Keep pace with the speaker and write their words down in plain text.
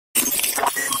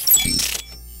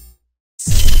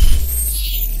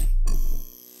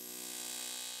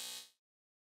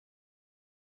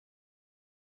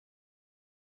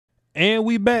And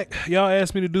we back. Y'all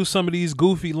asked me to do some of these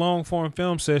goofy long form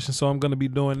film sessions, so I'm gonna be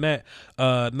doing that.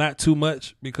 Not too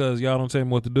much because y'all don't tell me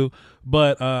what to do,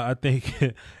 but I think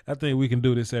I think we can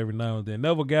do this every now and then.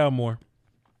 Neville Gallimore,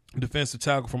 defensive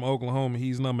tackle from Oklahoma.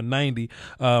 He's number 90.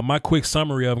 My quick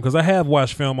summary of him, because I have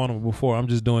watched film on him before. I'm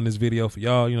just doing this video for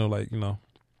y'all,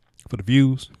 for the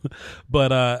views.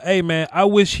 But hey man, I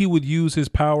wish he would use his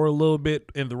power a little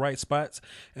bit in the right spots,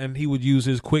 and he would use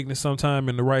his quickness sometime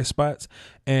in the right spots.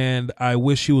 And I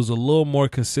wish he was a little more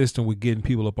consistent with getting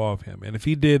people up off him. And if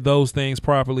he did those things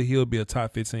properly, he'll be a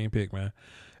top 15 pick, man.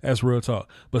 That's real talk.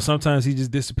 But sometimes he just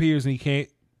disappears and he can't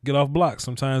get off blocks.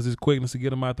 Sometimes his quickness to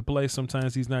get him out the play.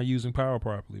 Sometimes he's not using power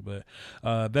properly. But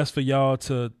that's for y'all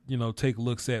to, take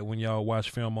looks at when y'all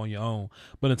watch film on your own.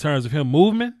 But in terms of him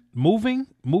movement,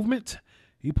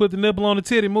 he put the nipple on the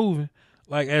titty moving.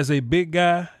 Like as a big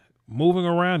guy moving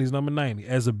around, he's number 90.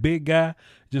 As a big guy,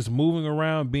 just moving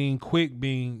around, being quick,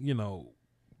 being,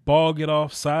 ball get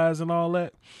off, size and all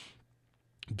that.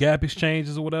 Gap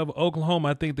exchanges or whatever. Oklahoma,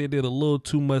 I think they did a little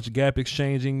too much gap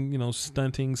exchanging,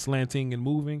 stunting, slanting, and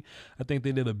moving. I think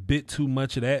they did a bit too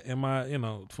much of that in my,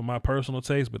 for my personal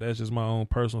taste, but that's just my own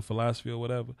personal philosophy or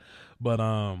whatever. But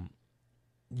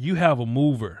you have a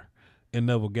mover in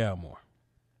Neville Gallimore.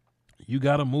 You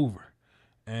got a mover.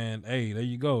 And hey, there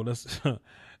you go. Let's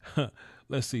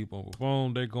see. Boom,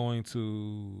 boom,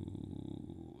 boom.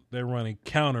 They're running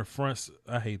counter fronts.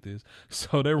 I hate this.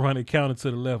 So they're running counter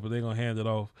to the left, but they're going to hand it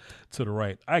off to the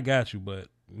right. I got you, but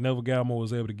Neville Gallimore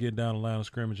was able to get down the line of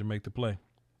scrimmage and make the play.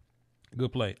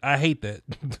 Good play. I hate that.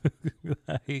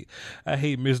 I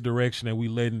hate misdirection that we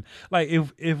letting. Like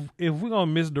if we're gonna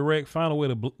misdirect, find a way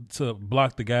to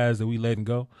block the guys that we letting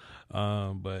go.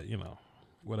 But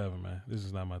whatever, man. This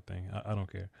is not my thing. I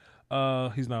don't care.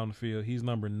 He's not on the field. He's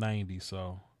number 90.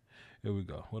 So here we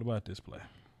go. What about this play?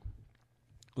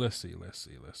 Let's see.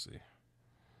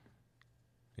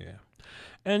 Yeah,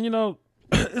 and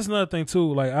it's another thing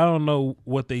too. Like I don't know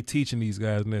what they teaching these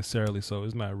guys necessarily, so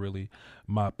it's not really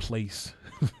my place,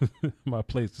 my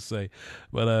place to say.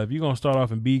 But if you're gonna start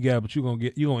off in B gap, but you're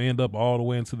gonna end up all the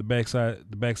way into the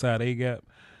backside A gap.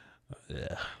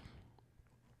 Yeah,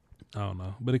 I don't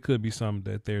know, but it could be something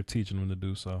that they're teaching them to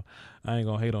do. So I ain't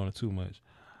gonna hate on it too much.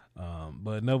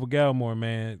 But Neville Gallimore,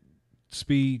 man,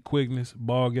 speed, quickness,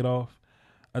 ball get off.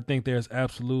 I think there's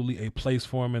absolutely a place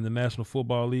for him in the National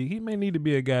Football League. He may need to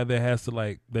be a guy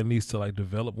that needs to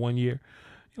develop 1 year,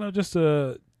 just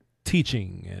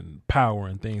teaching and power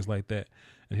and things like that,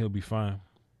 and he'll be fine.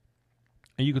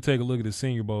 And you can take a look at his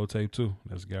Senior Bowl tape too.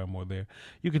 There's Gallimore there.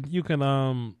 You can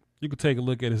take a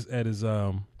look at his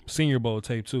Senior Bowl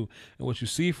tape too, and what you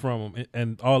see from him,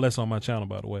 and all that's on my channel,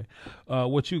 by the way.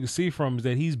 What you can see from him is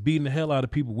that he's beating the hell out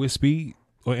of people with speed.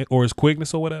 Or his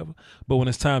quickness or whatever, but when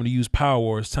it's time to use power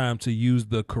or it's time to use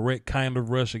the correct kind of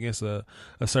rush against a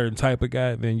certain type of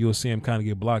guy, then you'll see him kind of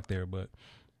get blocked there. But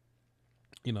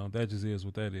that just is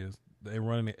what that is. They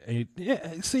running it.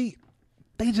 And see,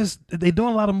 they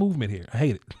doing a lot of movement here. I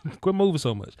hate it. Quit moving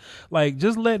so much. Like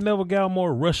just let Neville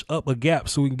Gallimore rush up a gap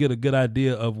so we can get a good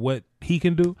idea of what he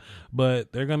can do.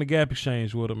 But they're gonna gap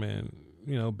exchange with him, and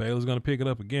Baylor's gonna pick it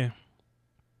up again.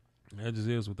 That just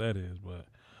is what that is. But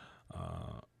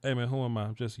hey man, who am I?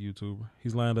 I'm just a YouTuber.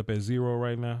 He's lined up at 0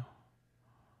 right now.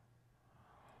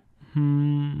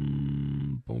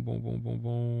 Boom, boom, boom, boom,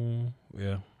 boom.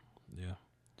 Yeah.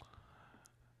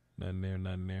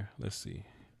 Nothing there. Let's see.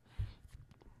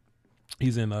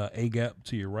 He's in A gap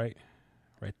to your right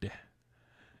there.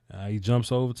 He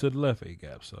jumps over to the left A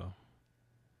gap. So,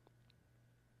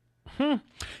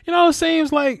 it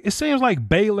seems like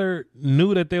Baylor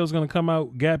knew that they was going to come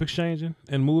out gap exchanging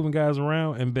and moving guys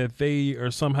around, and that they are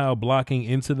somehow blocking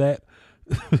into that.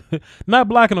 Not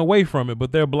blocking away from it,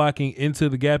 but they're blocking into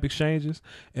the gap exchanges,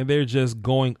 and they're just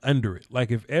going under it. Like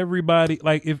if everybody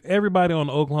on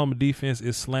the Oklahoma defense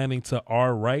is slanting to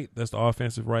our right, that's the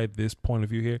offensive right, this point of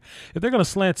view here. If they're going to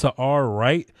slant to our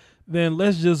right, then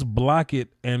let's just block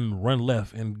it and run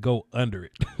left and go under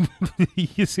it.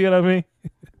 You see what I mean?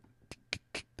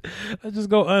 Let's just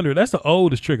go under. That's the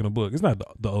oldest trick in the book. It's not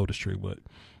the oldest trick, but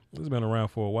it's been around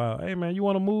for a while. Hey, man, you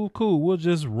want to move? Cool. We'll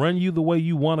just run you the way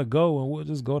you want to go, and we'll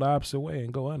just go the opposite way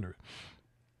and go under it.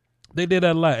 They did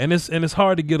that a lot, and it's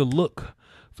hard to get a look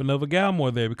for Neville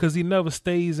Gallimore there because he never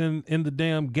stays in the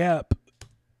damn gap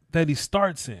that he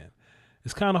starts in.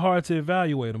 It's kind of hard to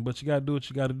evaluate him, but you got to do what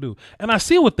you got to do. And I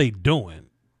see what they doing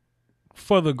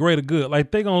for the greater good.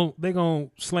 Like they gonna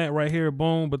slant right here,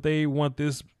 boom, but they want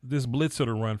this blitzer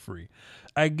to run free.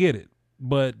 I get it,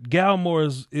 but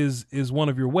Gallimore is one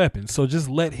of your weapons, so just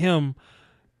let him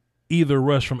either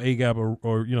rush from A gap or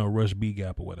rush B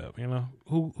gap or whatever.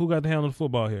 Who got the handle of the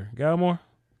football here? Gallimore,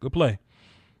 good play,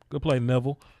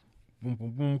 Neville. Boom,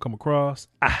 boom, boom, come across.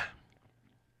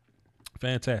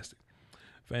 Fantastic.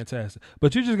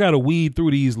 But you just got to weed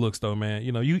through these looks, though, man.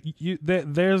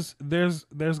 There's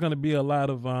going to be a lot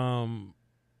of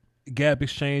gap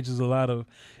exchanges, a lot of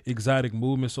exotic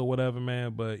movements or whatever,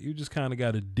 man. But you just kind of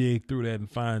got to dig through that and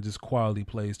find just quality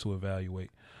plays to evaluate.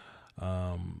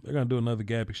 They're going to do another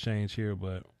gap exchange here,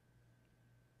 but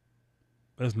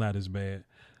that's not as bad.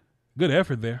 Good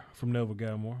effort there from Neville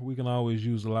Gallimore. We can always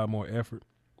use a lot more effort.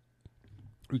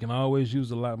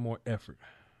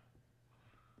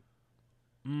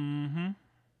 Let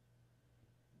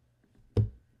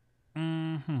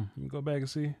me go back and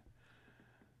see.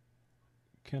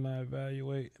 Can I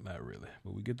evaluate? Not really,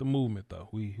 but we get the movement though.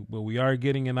 We are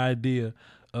getting an idea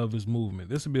of his movement.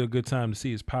 This would be a good time to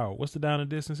see his power. What's the down and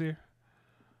distance here?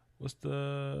 Let's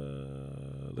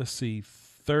see, it's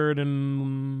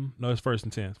 1st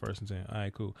and 10. All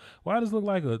right, cool. Why does it look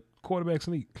like a quarterback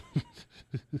sneak?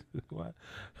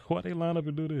 Why they line up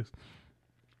and do this?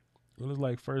 It looks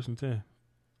like 1st and 10.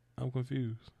 I'm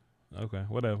confused. Okay,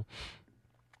 whatever.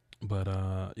 But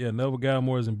Neville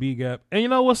Gallimore is in B gap. And you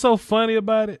know what's so funny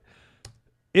about it?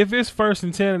 If it's 1st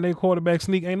and 10 and they quarterback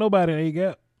sneak, ain't nobody in A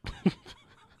gap.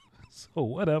 So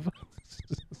whatever.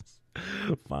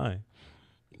 Fine.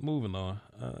 Moving on.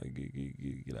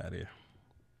 Get out of here.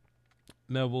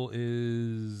 Neville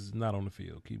is not on the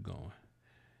field. Keep going.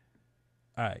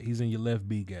 All right, he's in your left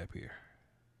B gap here.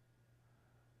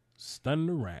 Stunning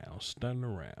around.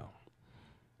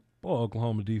 Boy,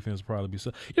 Oklahoma defense will probably be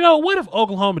so. What if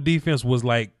Oklahoma defense was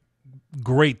like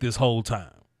great this whole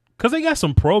time? Because they got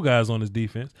some pro guys on this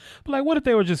defense. But like, what if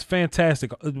they were just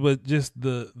fantastic, but just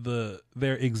their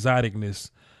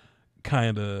exoticness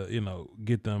kind of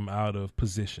get them out of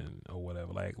position or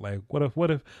whatever. Like what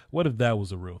if that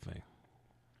was a real thing?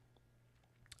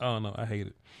 I don't know. I hate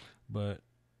it, but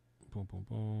boom, boom,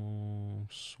 boom,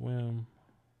 swim.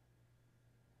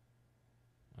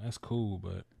 That's cool,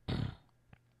 but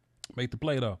make the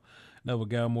play though. Neville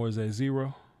Gallimore is at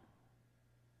 0.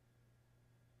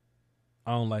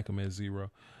 I don't like him at 0.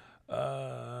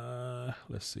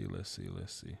 Let's see.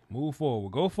 Move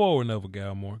forward. Go forward, Neville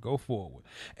Gallimore. Go forward.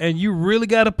 And you really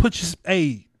got to put your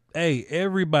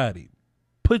everybody,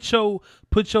 put your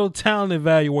talent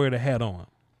evaluator hat on.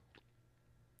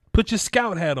 Put your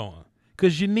scout hat on,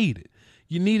 because you need it.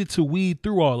 You need it to weed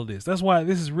through all of this. That's why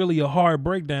this is really a hard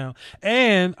breakdown.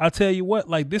 And I tell you what,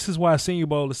 like, this is why Senior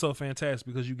Bowl is so fantastic,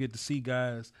 because you get to see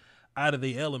guys out of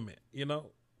the element.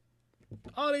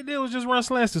 All they did was just run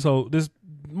slants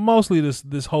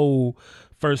this whole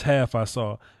first half. I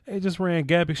saw they just ran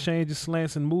gap exchanges,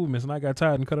 slants, and movements, and I got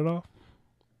tired and cut it off.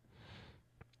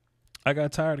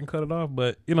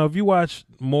 But if you watch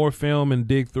more film and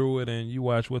dig through it, and you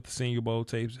watch what the Senior Bowl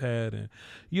tapes had, and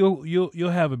you'll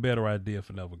have a better idea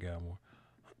for Neville Gallimore.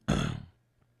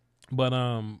 But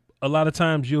a lot of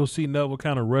times you'll see Neville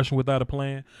kind of rushing without a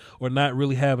plan, or not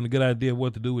really having a good idea of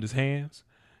what to do with his hands.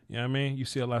 You know what I mean? You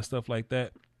see a lot of stuff like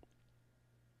that.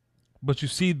 But you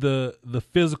see the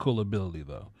physical ability,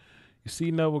 though. You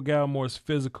see Neville Gallimore's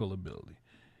physical ability.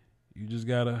 You just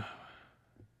gotta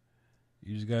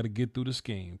get through the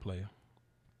scheme, player.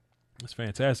 It's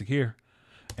fantastic here.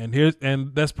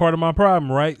 And that's part of my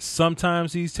problem, right?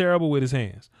 Sometimes he's terrible with his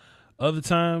hands. Other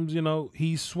times,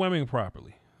 he's swimming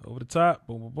properly. Over the top,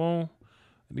 boom, boom, boom.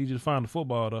 I need you to find the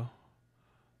football, though.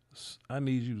 I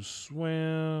need you to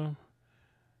swim.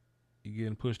 You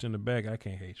getting pushed in the back. I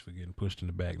can't hate you for getting pushed in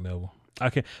the back, Neville. I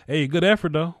can't. Hey, good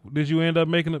effort though. Did you end up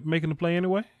making the play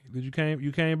anyway? You came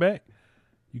back?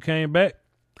 You came back?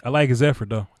 I like his effort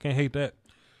though. Can't hate that.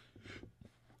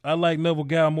 I like Neville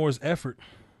Gallimore's effort.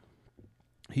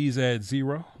 He's at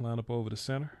 0. Line up over the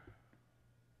center.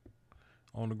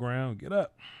 On the ground. Get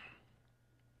up.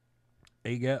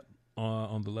 A gap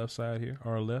on the left side here.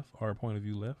 Our point of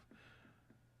view left.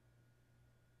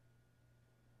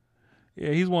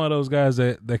 Yeah, he's one of those guys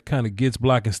that kind of gets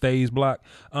blocked and stays blocked.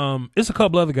 It's a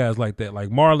couple other guys like that, like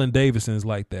Marlon Davidson's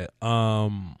like that.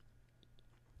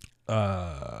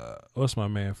 What's my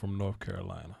man from North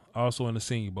Carolina? Also in the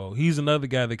Senior Bowl. He's another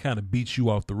guy that kind of beats you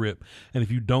off the rip. And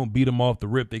if you don't beat him off the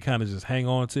rip, they kind of just hang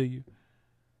on to you.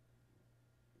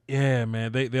 Yeah,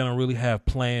 man, they don't really have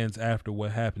plans after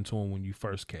what happened to him when you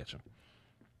first catch him.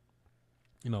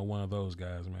 One of those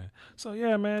guys, man. So,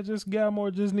 yeah, man,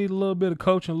 Gallimore just need a little bit of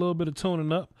coaching, a little bit of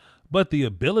tuning up. But the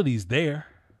ability's there.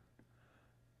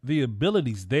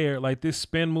 Like, this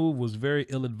spin move was very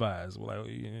ill-advised.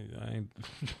 Like,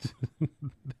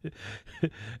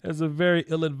 That's a very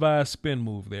ill-advised spin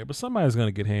move there. But somebody's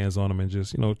gonna get hands on him and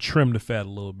just trim the fat a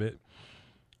little bit.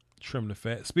 Trim the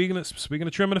fat. Speaking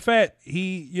of trimming the fat,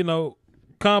 he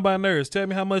combine nerds. Tell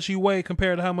me how much he weigh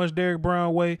compared to how much Derrick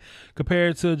Brown weigh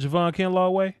compared to Javon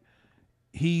Kinlaw weigh.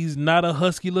 He's not a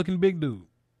husky-looking big dude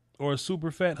or a super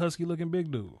fat husky-looking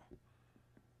big dude.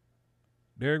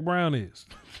 Derrick Brown is.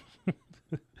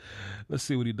 Let's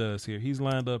see what he does here. He's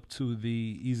lined up to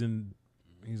he's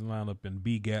lined up in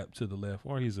B gap to the left,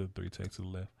 or he's a 3-tech to the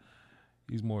left.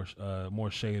 He's more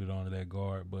shaded onto that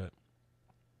guard, but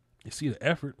you see the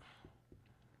effort.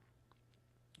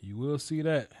 You will see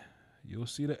that. You'll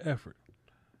see the effort.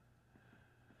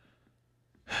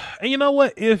 And you know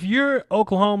what? If you're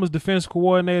Oklahoma's defense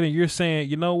coordinator and you're saying,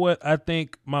 you know what, I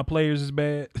think my players is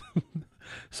bad,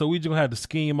 so we just going to have to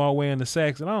scheme our way into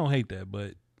sacks, and I don't hate that,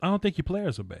 but I don't think your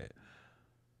players are bad.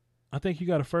 I think you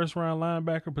got a first-round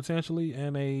linebacker potentially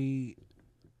and a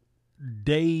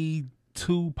day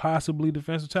 2 possibly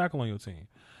defensive tackle on your team.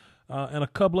 And a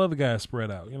couple other guys spread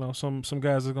out. Some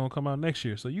guys are gonna come out next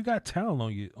year. So you got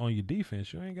talent on your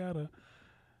defense. You ain't gotta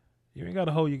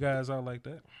hold your guys out like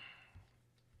that.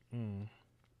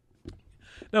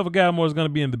 Neville Gallimore is gonna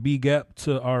be in the B gap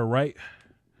to our right.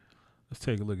 Let's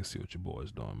take a look and see what your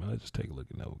boy's doing, man. Let's just take a look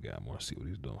at Neville Gallimore and see what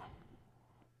he's doing.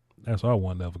 That's what I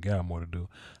want Neville Gallimore to do.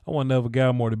 I want Neville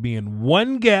Gallimore to be in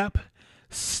one gap,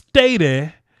 stay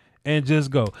there, and just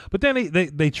go. But then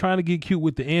they trying to get cute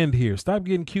with the end here. Stop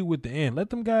getting cute with the end. Let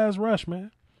them guys rush,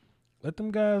 man. Let them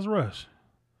guys rush.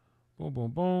 Boom, boom,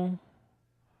 boom.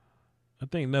 I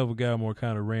think Neville Gallimore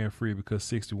kind of ran free because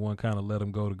 61 kind of let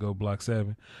him go to go block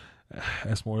 7.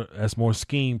 That's more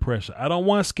scheme pressure. I don't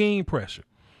want scheme pressure.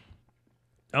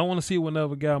 I want to see what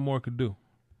Neville Gallimore could do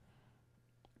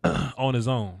on his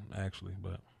own, actually.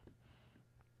 But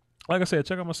like I said,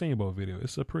 check out my Senior Bowl video.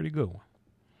 It's a pretty good one.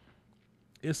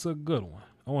 It's a good one.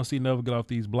 I want to see Neville get off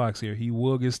these blocks here. He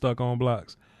will get stuck on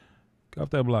blocks. Get off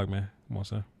that block, man. Come on,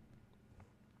 son.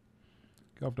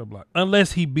 Get off that block.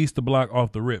 Unless he beats the block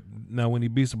off the rip. Now, when he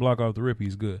beats the block off the rip,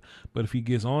 he's good. But if he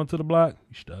gets onto the block,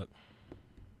 he's stuck.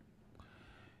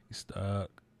 He's stuck.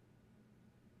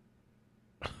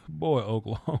 Boy,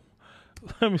 Oklahoma.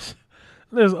 Let me see.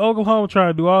 Listen, Oklahoma trying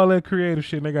to do all that creative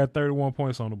shit, and they got 31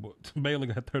 points on the board. Baylor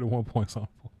got 31 points on the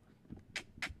board.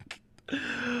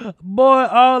 Boy,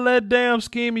 all that damn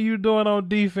scheming you doing on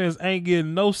defense ain't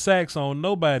getting no sacks on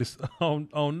nobody's on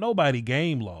nobody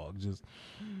game log. Just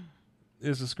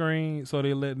it's a screen, so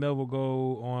they let Neville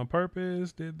go on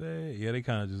purpose, did they? Yeah, they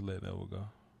kind of just let Neville go.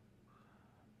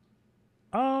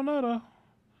 I don't know though.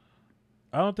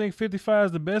 I don't think 55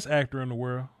 is the best actor in the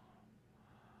world.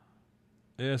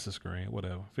 Yeah, it's a screen,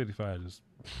 whatever. 55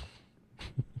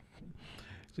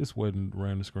 just wasn't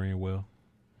running the screen well.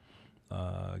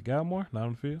 Gallimore, not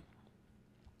on the field.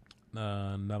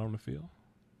 Not on the field.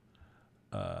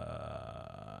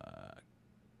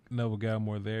 Neville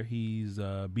Gallimore there. He's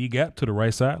B gap to the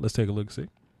right side. Let's take a look.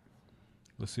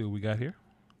 Let's see what we got here.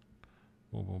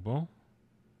 Boom, boom, boom.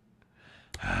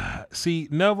 See,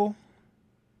 Neville,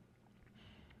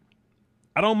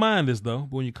 I don't mind this though.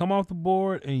 But when you come off the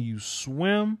board and you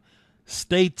swim,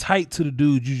 stay tight to the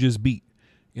dude you just beat.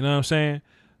 You know what I'm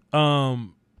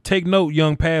saying? Take note,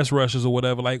 young pass rushers or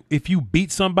whatever. Like, if you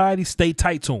beat somebody, stay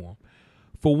tight to them.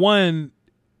 For one,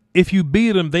 if you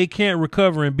beat them, they can't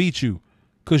recover and beat you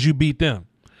because you beat them.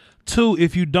 2,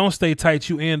 if you don't stay tight,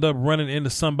 you end up running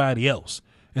into somebody else,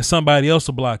 and somebody else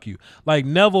will block you. Like,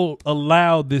 Neville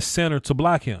allowed this center to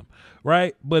block him,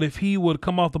 right? But if he would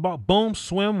come off the ball, boom,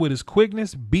 swim with his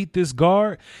quickness, beat this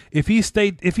guard. If he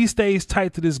stays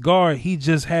tight to this guard, he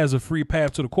just has a free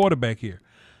path to the quarterback here.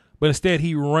 But instead,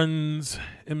 he runs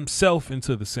himself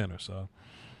into the center. So,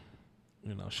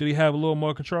 should he have a little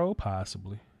more control?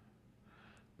 Possibly.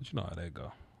 But you know how that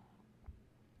go.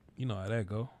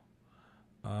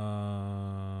 Not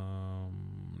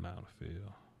on the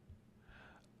field.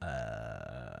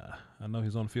 I know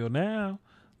he's on the field now.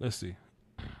 Let's see.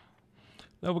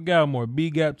 Neville Gallimore,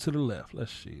 B gap to the left.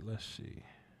 Let's see.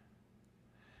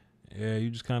 Yeah,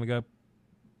 you just kind of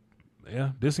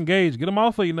got, disengage. Get him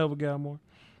off of you, Neville Gallimore.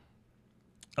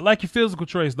 I like your physical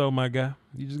traits, though, my guy.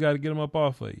 You just got to get them up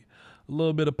off of you. A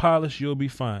little bit of polish, you'll be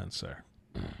fine, sir.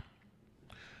 A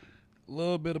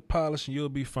little bit of polish, and you'll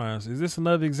be fine. So is this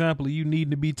another example of you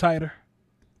needing to be tighter?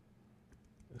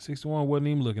 61 wasn't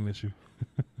even looking at you.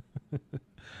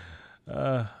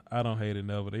 I don't hate it,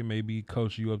 Neville. They may be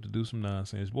coaching you up to do some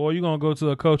nonsense. Boy, you're going to go to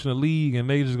a coach in the league, and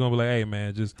they just going to be like, hey,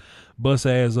 man, just bust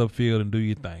ass upfield and do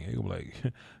your thing. They're going to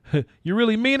be like, you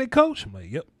really mean it, coach? I'm like,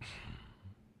 yep.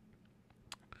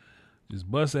 Just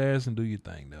bust ass and do your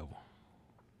thing, Neville.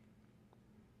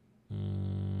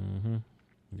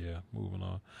 yeah, moving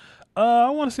on. I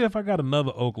want to see if I got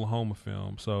another Oklahoma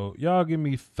film. So y'all give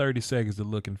me 30 seconds to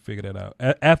look and figure that out.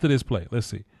 After this play, let's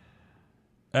see.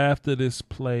 After this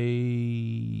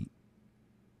play.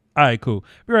 All right, cool.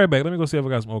 Be right back. Let me go see if I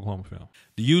got some Oklahoma film.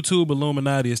 The YouTube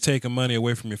Illuminati is taking money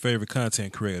away from your favorite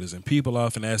content creators, and people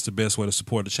often ask the best way to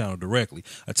support the channel directly.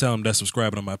 I tell them that's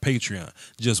subscribing to my Patreon.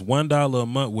 Just $1 a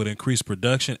month would increase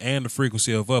production and the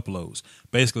frequency of uploads.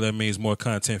 Basically, that means more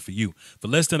content for you. For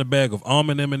less than a bag of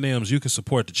almond M&Ms, you can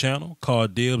support the channel, call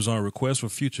dibs on requests for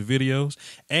future videos,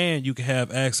 and you can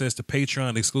have access to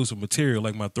Patreon exclusive material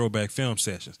like my throwback film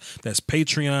sessions. That's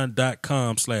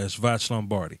patreon.com/Voch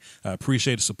Lombardi. I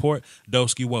appreciate the support.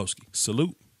 Doski Woski.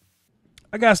 Salute.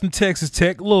 I got some Texas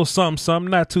Tech, a little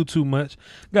something, not too much.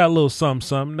 Got a little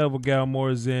something. Neville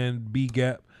Gallimore is in B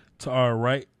gap to our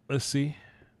right. Let's see.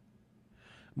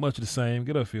 Much of the same.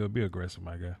 Get upfield, be aggressive,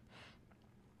 my guy.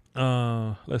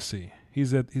 Let's see.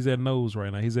 He's at nose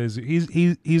right now.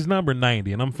 He's number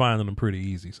 90, and I'm finding him pretty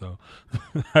easy. So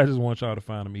I just want y'all to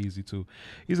find him easy too.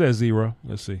 He's at 0.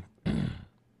 Let's see.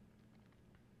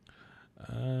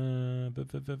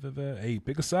 Hey,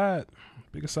 pick a side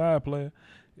player.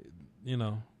 You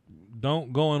know,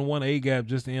 don't go in one A gap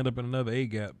just to end up in another A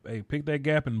gap. Hey, pick that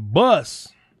gap and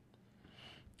bust.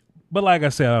 But like I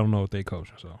said, I don't know what they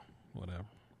coaching, so whatever.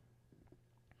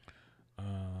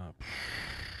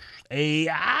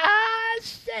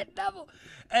 Shit, Neville.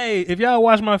 Hey, if y'all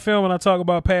watch my film and I talk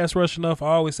about pass rush enough,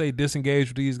 I always say disengage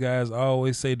with these guys. I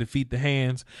always say defeat the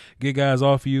hands, get guys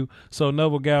off of you. So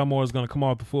Neville Gallimore is going to come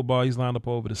off the football. He's lined up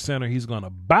over the center. He's going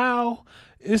to bow.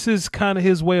 This is kind of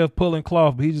his way of pulling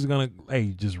cloth, but he's just going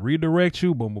to, just redirect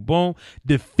you. Boom, boom, boom.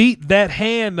 Defeat that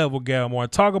hand, Neville Gallimore. I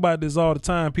talk about this all the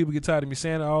time. People get tired of me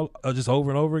saying it just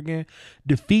over and over again.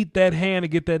 Defeat that hand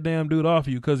and get that damn dude off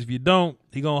of you, because if you don't,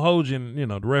 he going to hold you, and,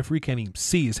 the referee can't even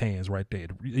see his hands right there.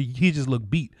 He just look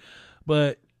beat.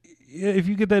 But if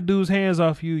you get that dude's hands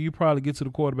off you, you probably get to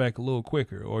the quarterback a little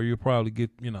quicker, or you probably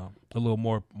get, a little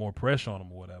more pressure on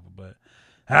him or whatever. But,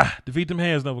 defeat them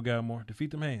hands, Neville Gallimore. Defeat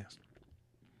them hands.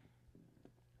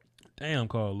 Damn,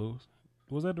 Carl Lewis.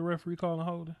 Was that the referee calling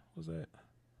holding? Was that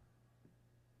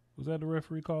the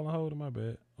referee calling holding? My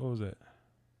bad. What was that?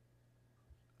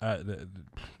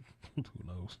 Who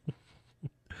knows?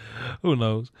 Who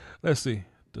knows? Let's see.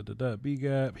 B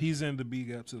gap. He's in the B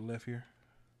gap to the left here.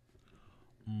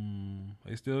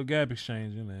 They still gap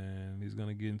exchanging, and he's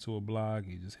gonna get into a block.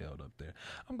 He just held up there.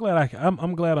 I'm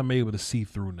glad I'm able to see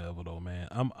through Neville though, man.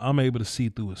 I'm able to see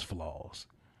through his flaws.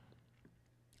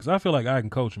 Because I feel like I can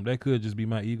coach him. That could just be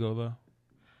my ego, though.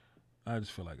 I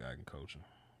just feel like I can coach him.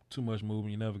 Too much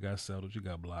movement. You never got settled. You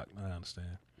got blocked. I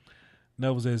understand.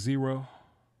 Neville's at 0.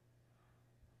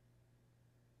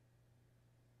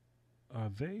 Are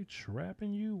they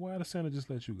trapping you? Why the center just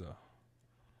let you go?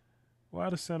 Why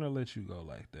the center let you go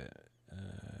like that?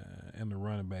 And the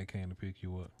running back came to pick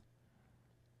you up.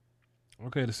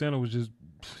 Okay, the center was just...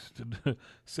 the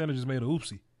center just made a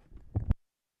oopsie.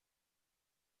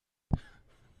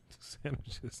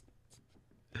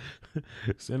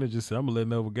 Center just said, I'm going to let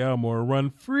Neville Gallimore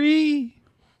run free.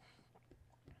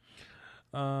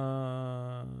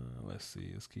 Let's see.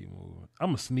 Let's keep moving. I'm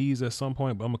going to sneeze at some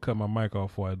point, but I'm going to cut my mic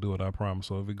off before I do it, I promise.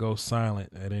 So if it goes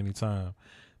silent at any time,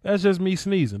 that's just me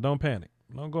sneezing. Don't panic.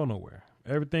 Don't go nowhere.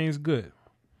 Everything's good.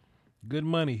 Good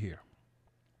money here.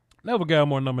 Neville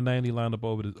Gallimore, number 90, lined up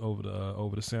over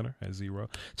the center at 0.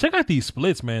 Check out these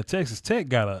splits, man. Texas Tech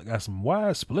got some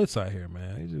wide splits out here,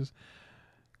 man. They just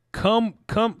come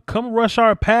rush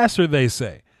our passer, they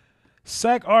say.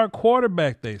 Sack our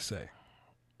quarterback, they say.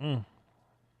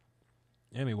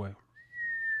 Anyway,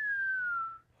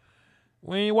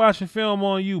 we ain't watching film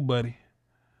on you, buddy.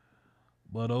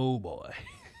 But oh boy.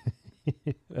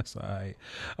 That's all right.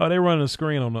 Oh, they running a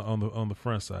screen on the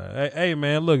front side. Hey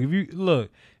man,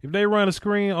 if they run a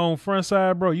screen on front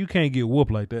side, bro, you can't get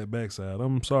whooped like that backside.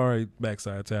 I'm sorry,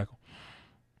 backside tackle.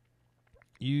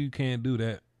 You can't do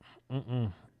that.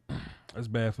 That's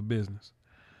bad for business.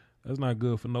 That's not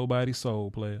good for nobody's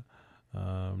soul, player.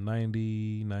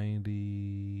 90.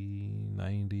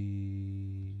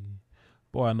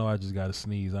 Boy, I know I just got to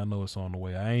sneeze. I know it's on the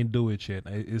way. I ain't do it yet.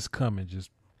 It's coming.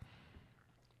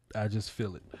 I just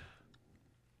feel it.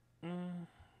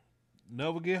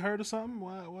 Never get hurt or something?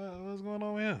 What's going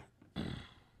on with him?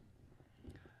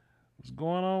 What's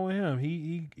going on with him?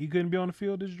 He couldn't be on the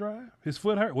field this drive? His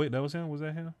foot hurt? Wait, that was him? Was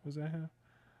that him?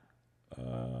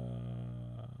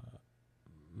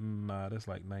 Nah, that's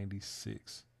like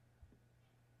 96.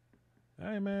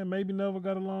 Hey, man, maybe Neville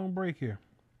got a long break here.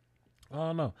 I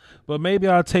don't know. But maybe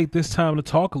I'll take this time to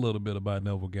talk a little bit about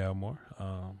Neville Gallimore.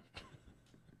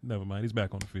 Never mind. He's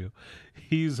back on the field.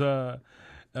 He's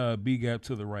B gap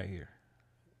to the right here.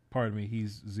 Pardon me,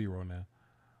 he's 0 now.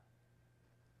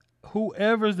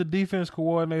 Whoever's the defense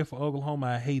coordinator for Oklahoma,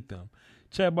 I hate them.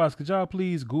 Chat box, could y'all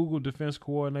please Google defense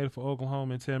coordinator for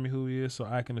Oklahoma and tell me who he is so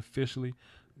I can officially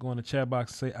go in the chat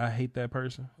box and say I hate that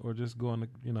person, or just go in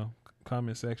the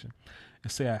comment section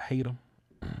and say I hate him.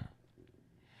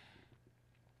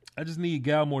 I just need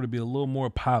Gallimore to be a little more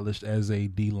polished as a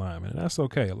D lineman, and that's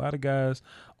okay. A lot of guys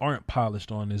aren't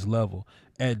polished on this level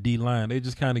at D line. They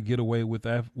just kind of get away with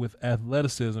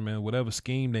athleticism, and whatever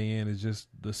scheme they in is just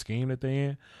the scheme that they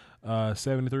in.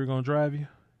 73 gonna drive you.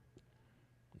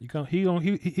 He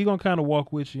gonna kind of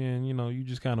walk with you, and you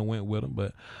just kind of went with him.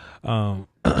 But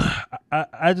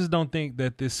I just don't think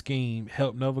that this scheme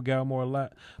helped Neville Gallimore a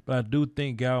lot. But I do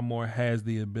think Gallimore has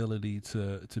the ability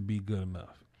to be good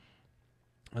enough.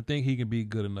 I think he can be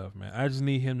good enough, man. I just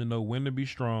need him to know when to be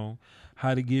strong,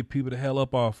 how to get people the hell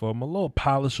up off of him. A little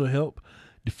polish will help,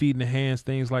 defeating the hands,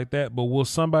 things like that. But will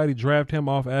somebody draft him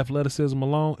off athleticism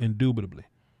alone? Indubitably.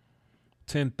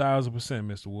 10,000%,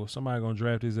 Mr. Wolf. Somebody gonna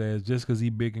draft his ass just because he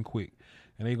big and quick,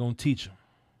 and they gonna teach him.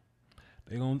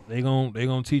 They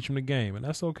gonna teach him the game, and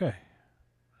that's okay.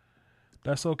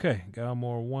 That's okay.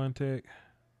 Gallimore 1 tech.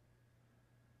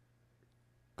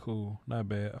 Cool, not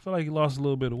bad. I feel like he lost a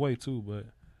little bit of weight too, but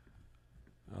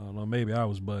I don't know. Maybe I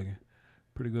was bugging.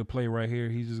 Pretty good play right here.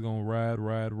 He's just gonna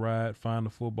ride, find the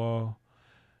football.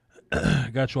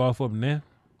 Got you off up and then.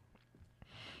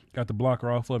 Got the blocker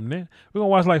off up and then. We're going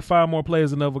to watch like 5 more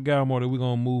plays of Neville Gallimore, then we're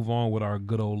going to move on with our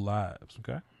good old lives,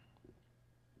 okay?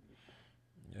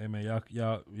 Hey, man,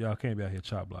 y'all can't be out here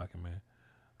chop blocking, man.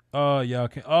 Oh, y'all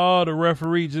can't. Oh, the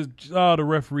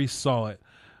referee saw it.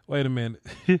 Wait a minute.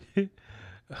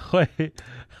 Wait a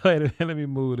minute. Let me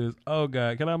move this. Oh,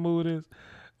 God. Can I move this?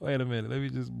 Wait a minute. Let me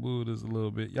just move this a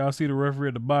little bit. Y'all see the referee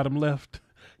at the bottom left?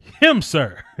 Him,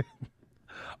 sir.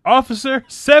 Officer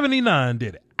 79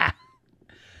 did it.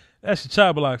 That's your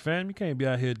chop block, fam. You can't be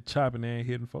out here chopping and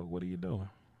hitting folk. What are you doing?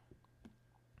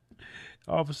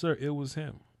 Officer, it was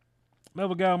him.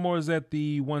 Neville Gallimore is at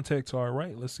the 1 tech to our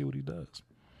right. Let's see what he does.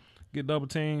 Get double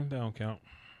team. That don't count.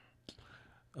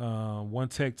 1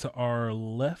 tech to our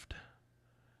left.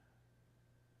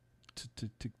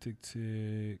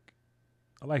 Tick.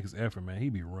 I like his effort, man.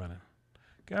 He be running.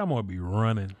 Gallimore be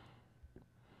running.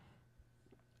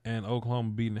 And Oklahoma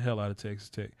beating the hell out of Texas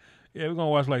Tech. Yeah, we're going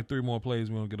to watch like 3 more plays.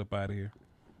 We're going to get up out of here.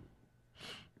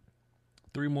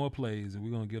 3 more plays, and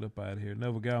we're going to get up out of here.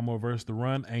 Neville Gallimore versus the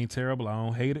run. Ain't terrible. I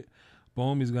don't hate it.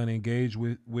 Boom, he's going to engage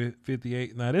with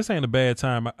 58. Now, this ain't a bad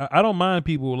time. I don't mind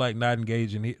people like not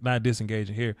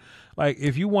disengaging here. Like,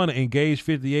 if you want to engage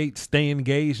 58, stay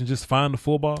engaged and just find the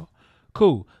football,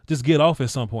 cool. Just get off at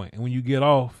some point. And when you get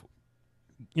off,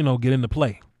 get into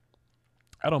play.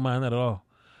 I don't mind that at all.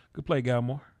 Good play,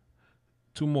 Gallimore.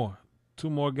 2 more. 2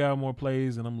 more Gallimore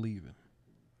plays, and I'm leaving.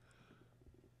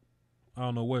 I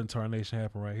don't know what incarnation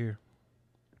happened right here.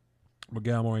 But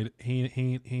Gallimore,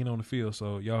 he ain't on the field,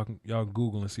 so y'all can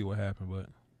Google and see what happened. But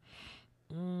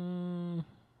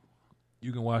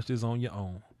you can watch this on your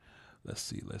own. Let's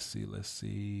see.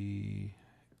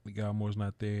 Gallimore's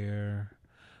not there.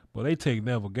 But they take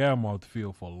Neville Gallimore off the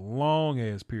field for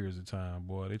long-ass periods of time,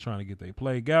 boy. They trying to get their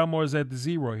play. Gallimore's at the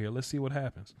 0 here. Let's see what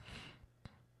happens.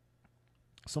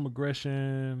 Some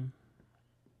aggression.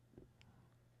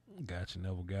 Gotcha,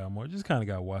 Neville Gallimore. Just kind of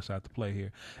got to watch out the play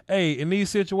here. Hey, in these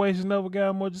situations, Neville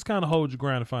Gallimore, just kind of hold your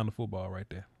ground and find the football right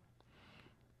there.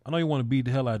 I know you want to beat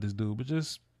the hell out of this dude, but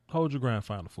just hold your ground and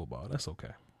find the football. That's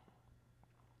okay.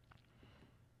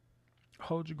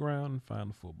 Hold your ground and find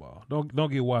the football.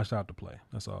 Don't get washed out to play.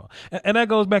 That's all. And that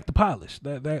goes back to polish.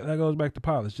 That goes back to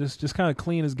polish. Just kind of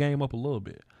clean his game up a little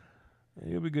bit.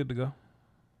 And you'll be good to go.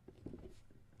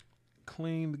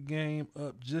 Clean the game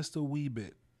up just a wee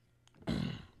bit.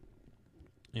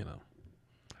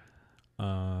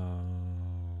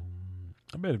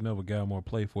 I bet if Neville Gallimore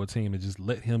played for a team and just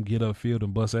let him get upfield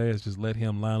and bust ass, just let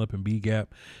him line up and B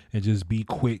gap and just be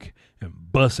quick and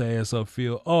bust ass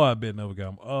upfield. Oh, I bet Neville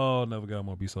Gallimore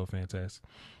would be so fantastic.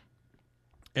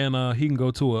 And he can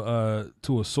go to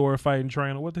a sword fighting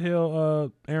trainer. What the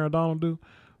hell Aaron Donald do?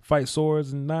 Fight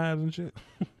swords and knives and shit.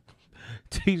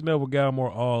 Teach Neville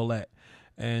Gallimore all that.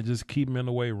 And just keep him in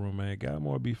the weight room, man.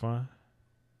 Gallimore be fine.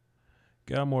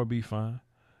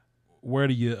 Where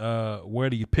do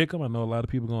you pick him? I know a lot of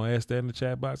people gonna ask that in the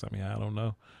chat box. I mean, I don't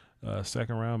know.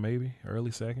 2nd round, maybe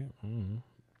early 2nd. Mm-hmm.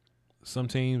 Some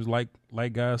teams like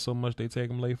guys so much they take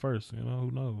them late first. Who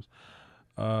knows?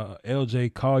 L.J.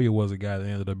 Collier was a guy that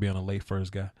ended up being a late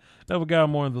first guy. Never got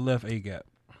more in the left A gap.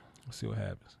 Let's see what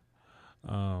happens.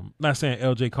 Not saying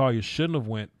L.J. Collier shouldn't have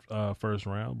went 1st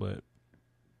round, but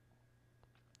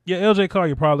Yeah, LJ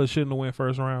Collier probably shouldn't have went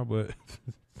first round, but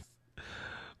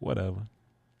whatever.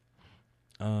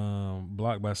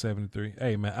 Blocked by 73.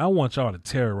 Hey man, I want y'all to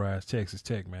terrorize Texas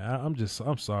Tech, man.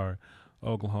 I'm sorry,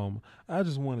 Oklahoma. I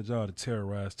just wanted y'all to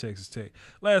terrorize Texas Tech.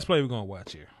 Last play we're gonna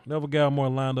watch here. Neville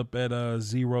Gallimore lined up at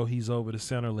 0. He's over the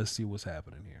center. Let's see what's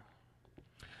happening here.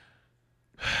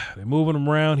 They're moving him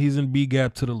around. He's in B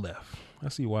gap to the left. I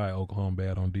see why Oklahoma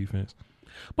bad on defense.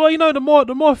 But you know, the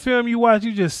more film you watch,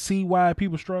 you just see why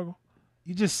people struggle.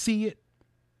 You just see it.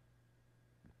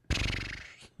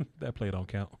 That play don't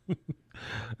count.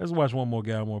 Let's watch one more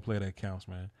Gallimore play that counts,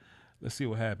 man. Let's see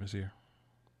what happens here.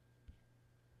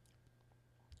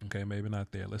 Okay, maybe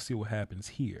not there. Let's see what happens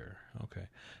here. Okay.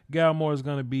 Gallimore is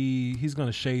he's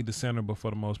gonna shade the center, but for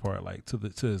the most part, like to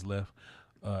his left,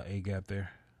 A gap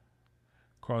there.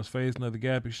 Cross face, another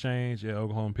gap exchange. Yeah,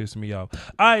 Oklahoma pissing me off.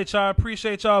 All right, y'all.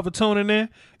 Appreciate y'all for tuning in.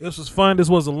 This was fun. This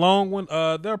was a long one.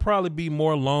 There'll probably be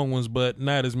more long ones, but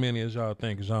not as many as y'all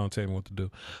think, because y'all don't tell me what to do.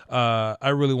 I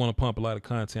really want to pump a lot of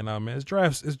content out, man. It's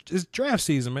draft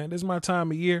season, man. This is my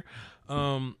time of year.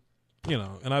 You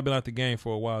know, and I've been out the game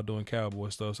for a while doing Cowboy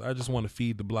stuff, so I just want to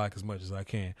feed the block as much as I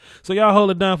can. So y'all hold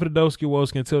it down for the Doski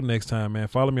Woski. Until next time, man.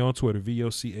 Follow me on Twitter,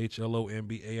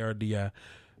 VOCHLOMBARDI.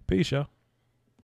 Peace, y'all.